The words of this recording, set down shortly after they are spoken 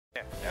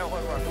Now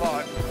what we're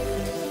vlog.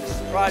 This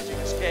is Project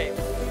Escape.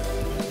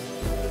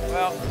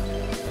 Well,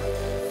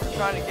 I'm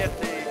trying to get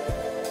the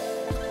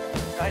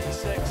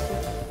 96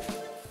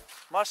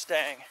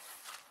 Mustang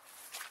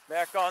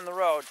back on the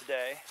road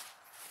today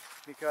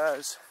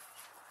because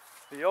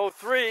the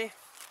 03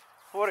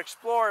 Ford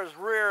Explorer's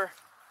rear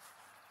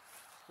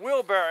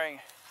wheel bearing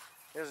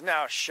is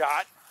now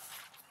shot.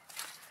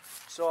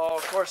 So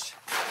of course,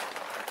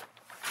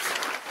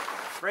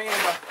 bringing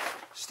the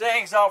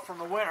Mustangs out from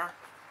the winter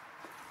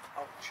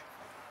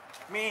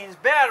means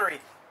battery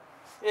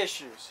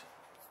issues.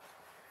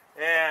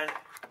 And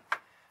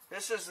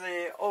this is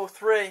the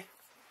 03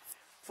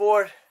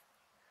 Ford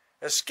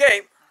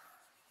Escape,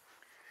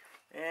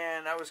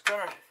 and I was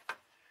going to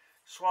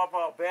swap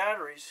out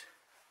batteries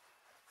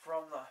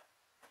from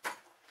the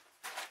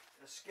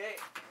Escape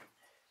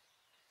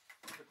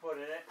to put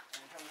in it,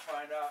 and come to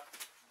find out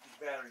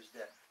the battery's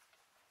dead.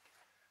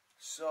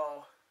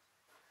 So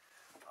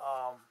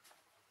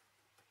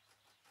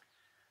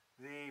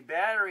the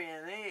battery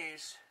in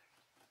these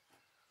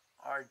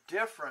are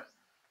different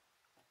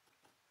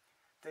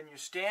than your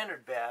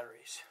standard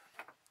batteries,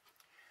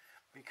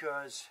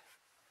 because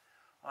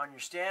on your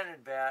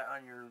standard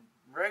on your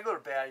regular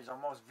batteries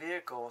on most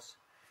vehicles,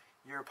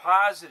 your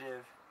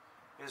positive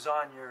is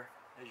on your,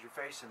 as you're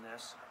facing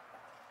this,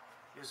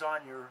 is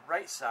on your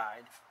right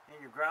side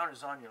and your ground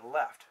is on your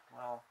left.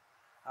 Well,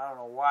 I don't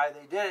know why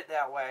they did it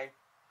that way,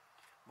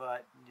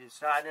 but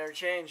it's not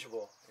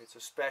interchangeable. It's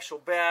a special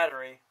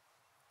battery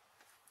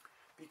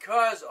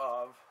because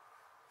of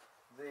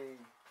the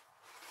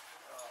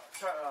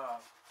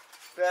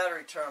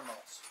battery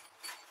terminals.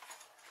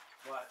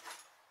 But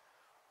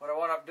what I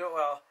want to do,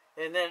 well,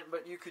 and then,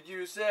 but you could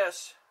use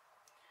this,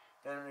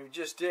 and we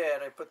just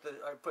did. I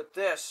put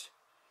this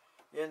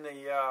in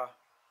the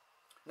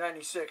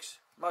 96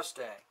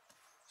 Mustang,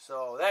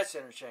 so that's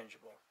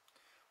interchangeable.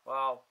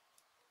 Well,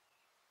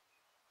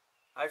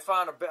 I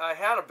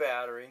had a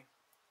battery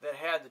that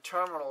had the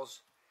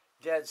terminals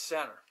dead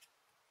center,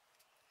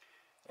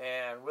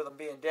 and with them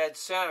being dead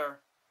center,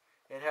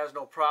 it has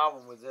no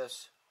problem with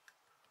this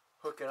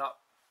hooking up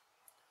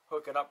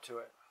to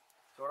it.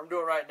 So what I'm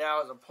doing right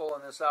now is I'm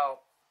pulling this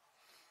out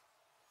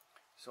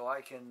so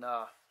I can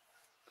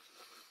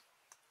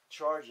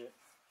charge it.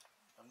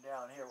 I'm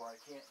down here where I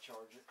can't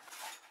charge it.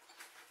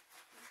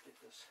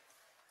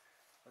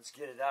 Let's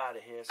get it out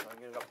of here so I can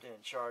get it up there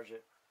and charge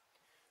it.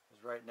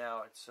 Because right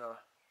now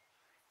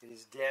it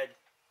is dead.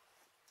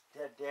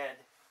 Dead.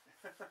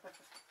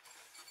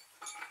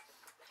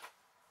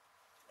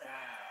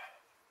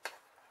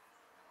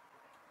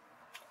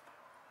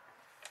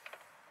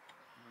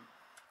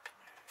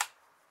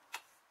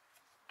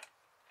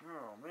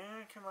 Oh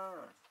man, come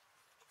on.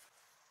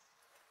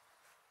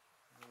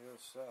 The other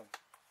side.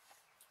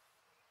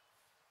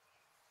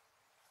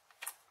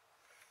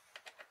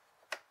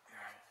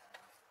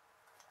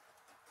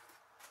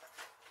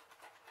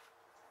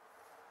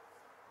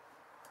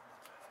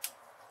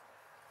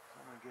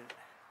 I'm gonna get it.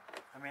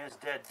 I mean, it's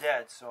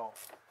dead, so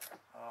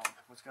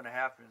what's gonna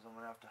happen is I'm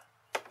gonna have to,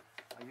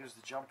 I use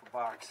the jumper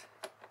box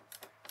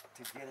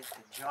to get it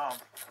to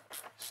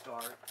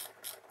start,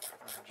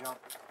 or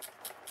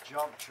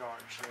jump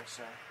charge, should I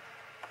say.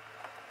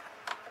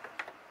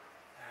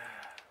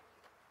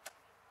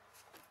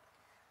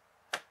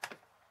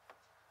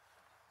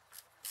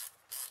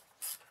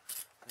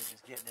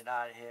 Just getting it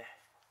out of here.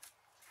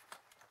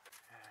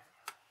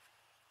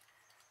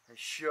 I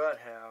should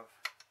have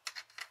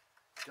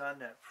done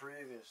that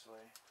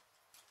previously.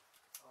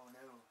 Oh no.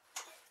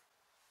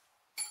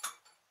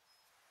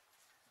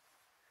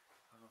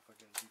 I don't know if I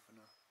got it deep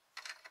enough.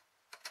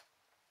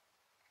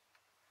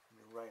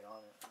 You're right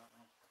on it.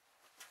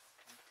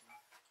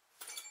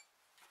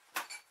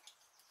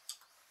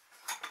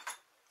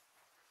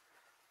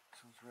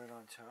 This one's right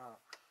on top.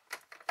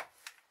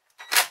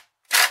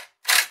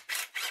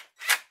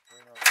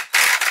 Right on.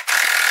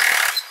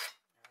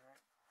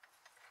 Alright.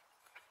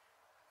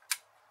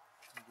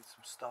 Let me get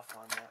some stuff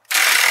on that.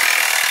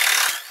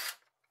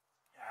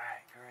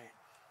 Alright, great.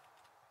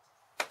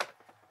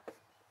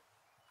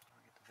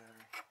 I'll get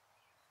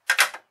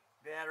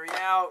the battery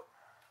out.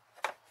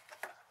 I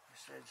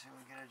said, see,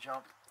 we get a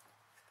jump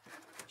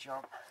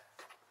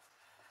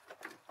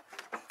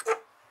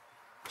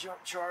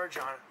charge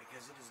on it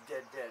because it is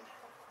dead.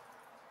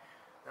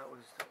 That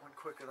went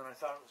quicker than I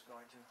thought it was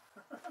going to.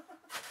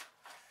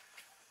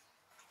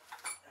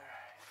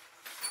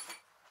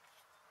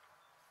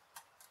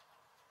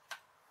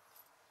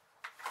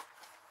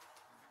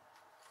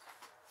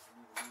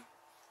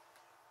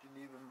 Didn't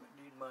even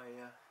need my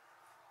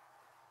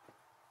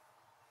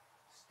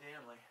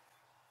Stanley.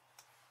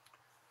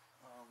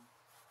 I'll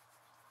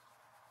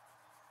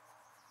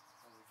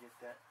get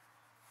that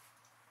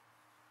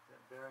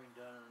bearing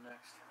done in the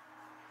next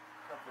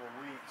couple of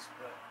weeks,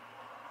 but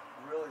I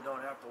really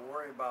don't have to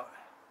worry about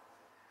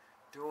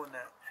doing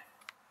that,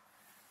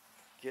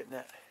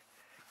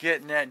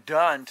 getting that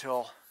done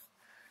till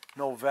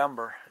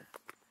November.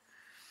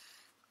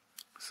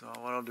 So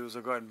what I'll do is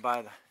I'll go ahead and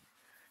buy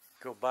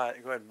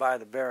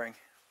the bearing,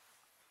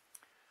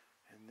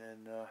 and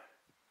then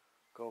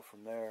go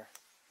from there.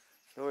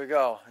 There we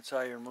go. That's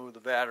how you remove the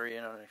battery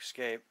in on an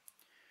Escape.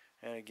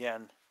 And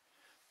again,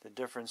 the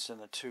difference in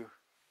the two,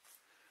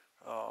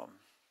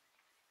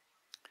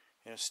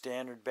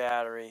 standard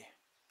battery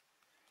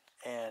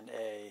and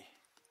a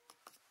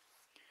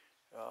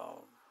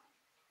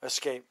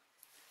Escape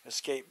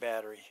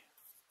battery.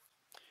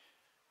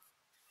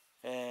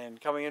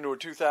 And coming into a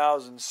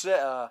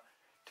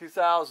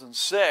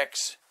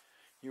 2006,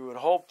 you would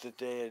hope that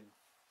they had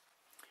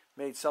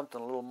made something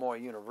a little more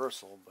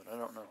universal, but I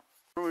don't know.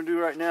 What I'm going to do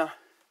right now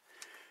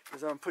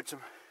is I'm going to put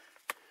some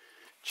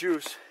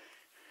juice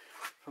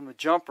from the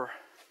jumper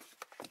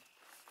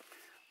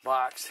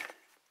box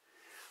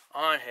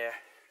on here.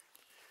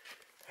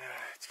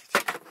 Let's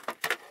get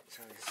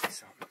so you see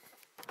something.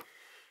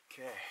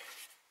 Okay,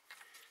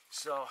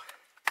 so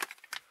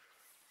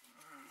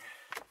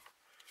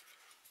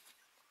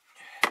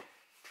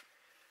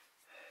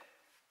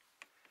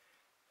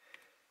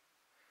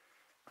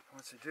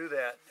once I do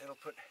that,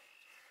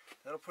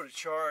 that'll put a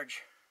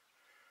charge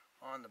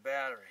on the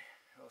battery.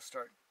 It'll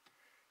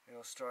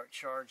start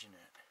charging it.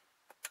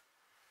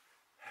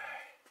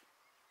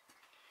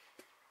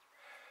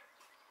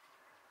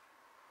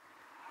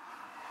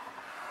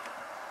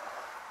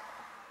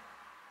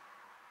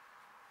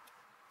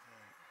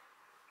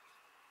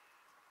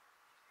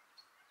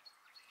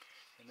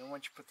 And then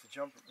once you put the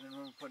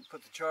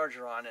put the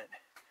charger on it,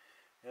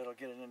 it'll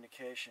get an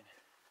indication.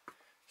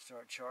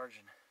 Start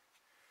charging.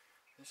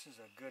 This is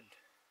a good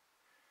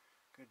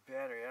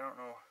battery. I don't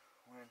know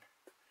when.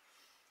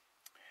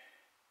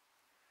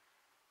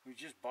 We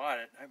just bought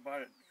it. I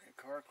bought it at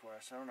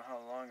CarQuest. I don't know how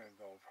long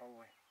ago.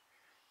 Probably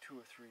 2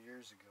 or 3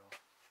 years ago.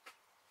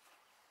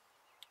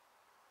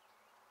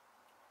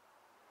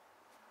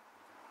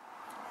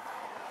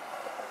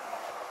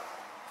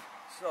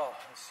 So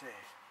let's see.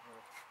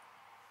 We'll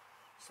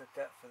set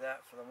that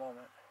for the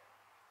moment.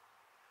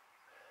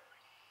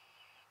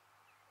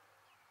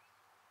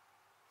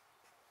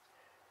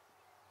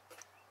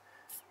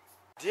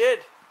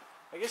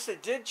 I guess they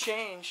did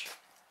change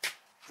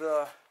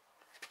the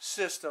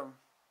system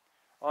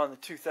on the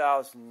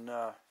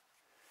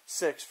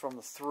 2006 from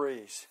the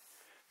 3s,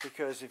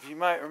 because if you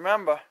might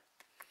remember,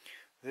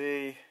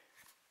 the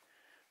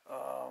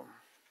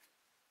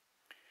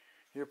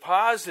your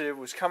positive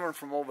was coming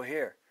from over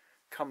here,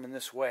 coming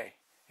this way.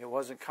 It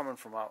wasn't coming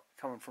from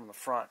the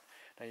front.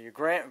 Now your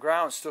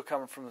ground's still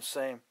coming from the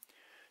same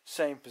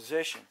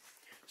position.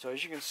 So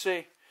as you can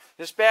see,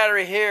 this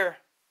battery here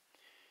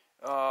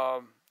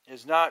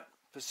is not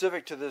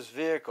specific to this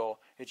vehicle.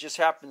 It just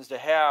happens to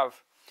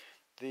have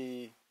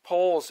the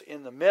poles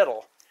in the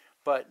middle,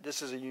 but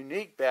this is a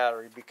unique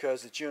battery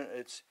because it's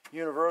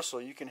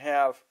universal. You can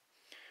have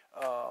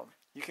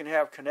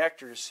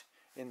connectors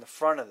in the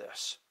front of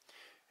this,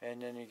 and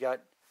then you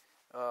got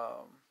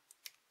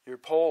your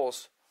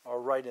poles are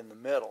right in the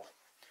middle.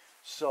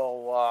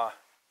 So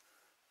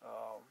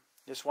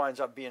this winds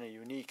up being a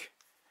unique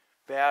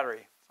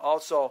battery.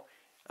 Also,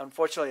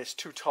 unfortunately, it's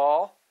too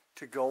tall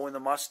to go in the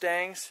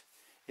Mustangs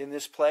in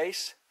this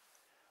place.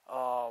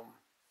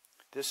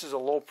 This is a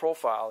low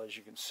profile, as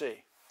you can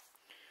see,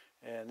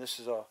 and this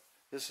is a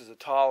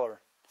taller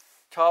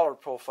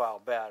profile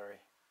battery,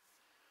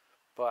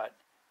 but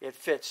it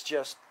fits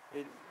just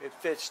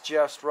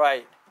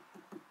right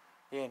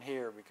in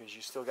here because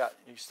you still got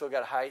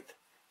height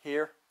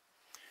here,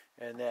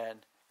 and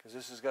then because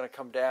this is going to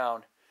come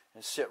down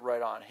and sit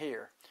right on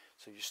here,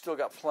 so you still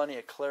got plenty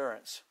of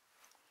clearance,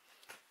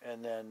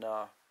 and then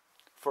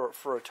for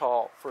a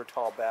tall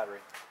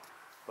battery.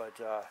 But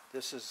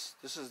this is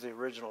the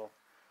original,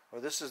 or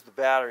this is the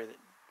battery that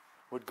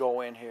would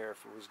go in here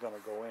if it was going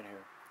to go in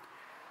here.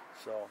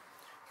 So,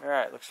 all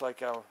right, looks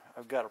like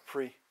I've got a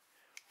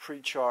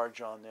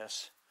pre-charge on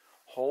this.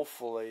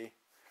 Hopefully,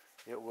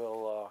 it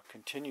will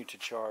continue to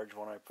charge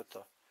when I put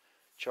the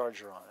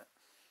charger on it.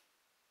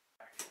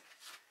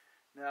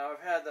 Now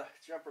I've had the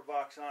jumper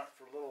box on it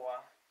for a little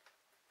while.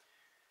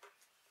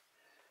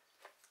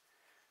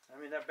 I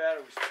mean, that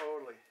battery was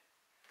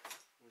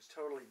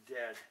totally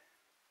dead.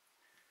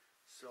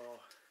 So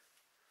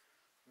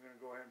I'm going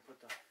to go ahead and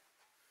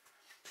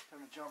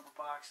turn the jumper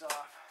box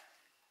off.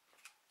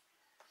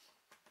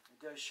 It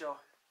does show,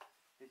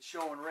 it's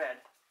showing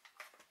red.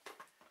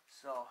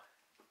 So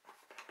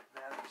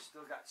battery's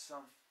still got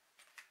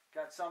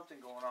something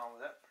going on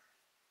with it.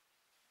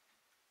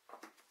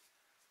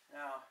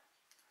 Now,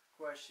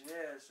 question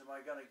is, am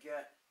I going to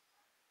get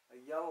a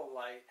yellow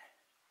light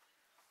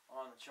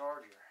on the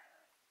charger?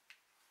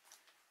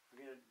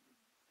 And it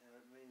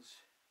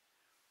means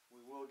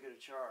we will get a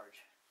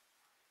charge.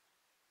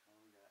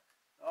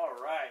 All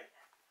right.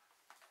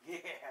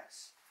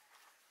 Yes.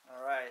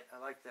 All right. I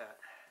like that.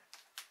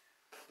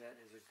 That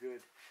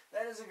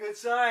is a good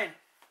sign.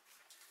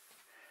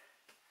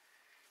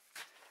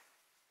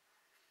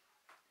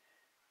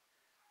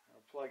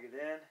 I'll plug it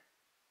in.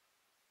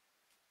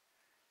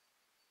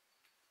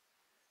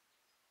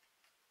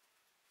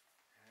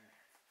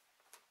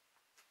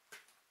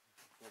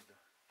 Plug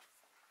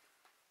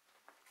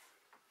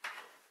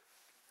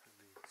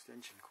the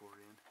extension cord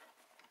in.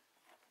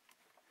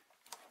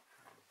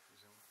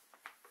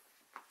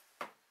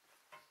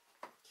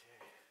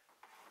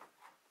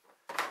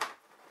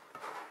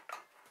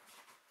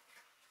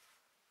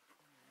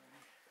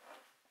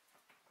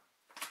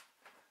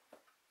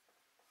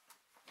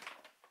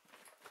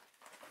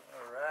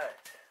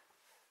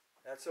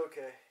 it's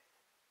okay.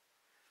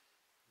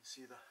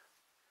 You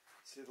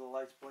see the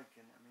lights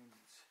blinking. I mean,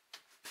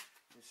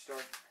 it's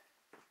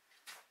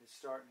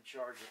starting to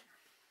charge it.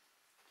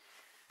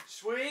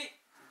 Sweet.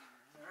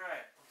 All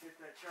right, we'll get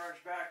that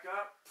charge back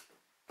up.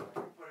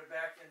 Put it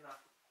back in the.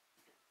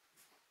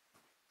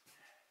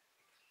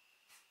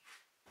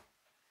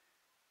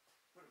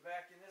 Put it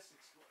back in this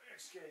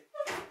escape.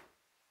 And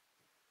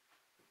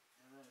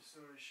then as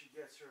soon as she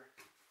gets her,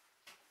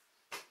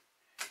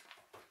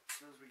 as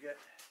soon as we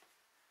get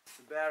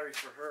the battery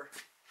for her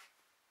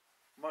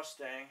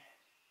Mustang,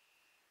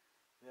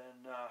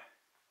 then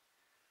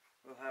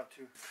we'll have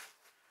two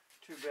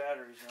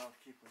batteries now to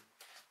keep them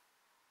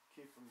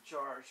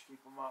charged,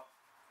 keep them up.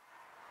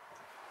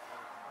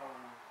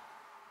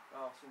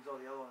 Well, since all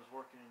the other one's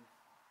working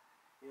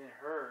in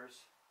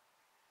hers,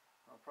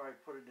 I'll probably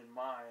put it in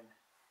mine,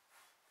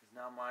 because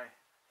now my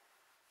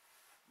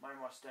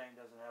Mustang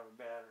doesn't have a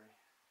battery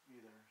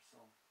either.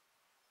 So,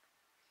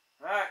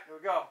 all right, here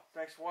we go.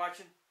 Thanks for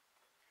watching.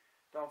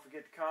 Don't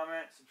forget to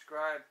comment,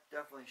 subscribe,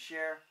 definitely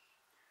share.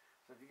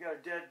 So if you got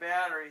a dead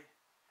battery,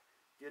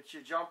 get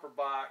your jumper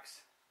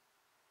box,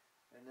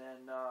 and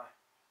then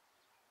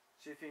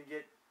see if you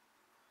can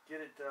get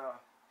it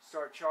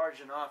start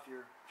charging off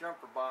your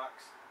jumper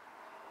box,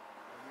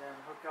 and then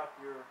hook up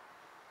your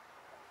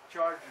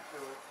charger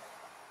to it.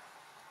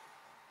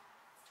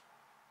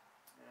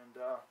 And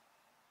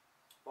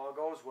if all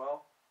goes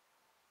well,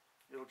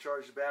 it'll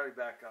charge the battery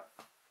back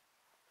up.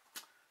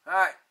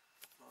 Alright,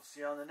 I'll see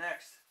you on the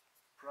next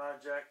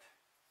Project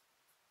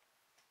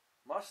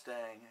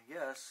Mustang, I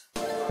guess.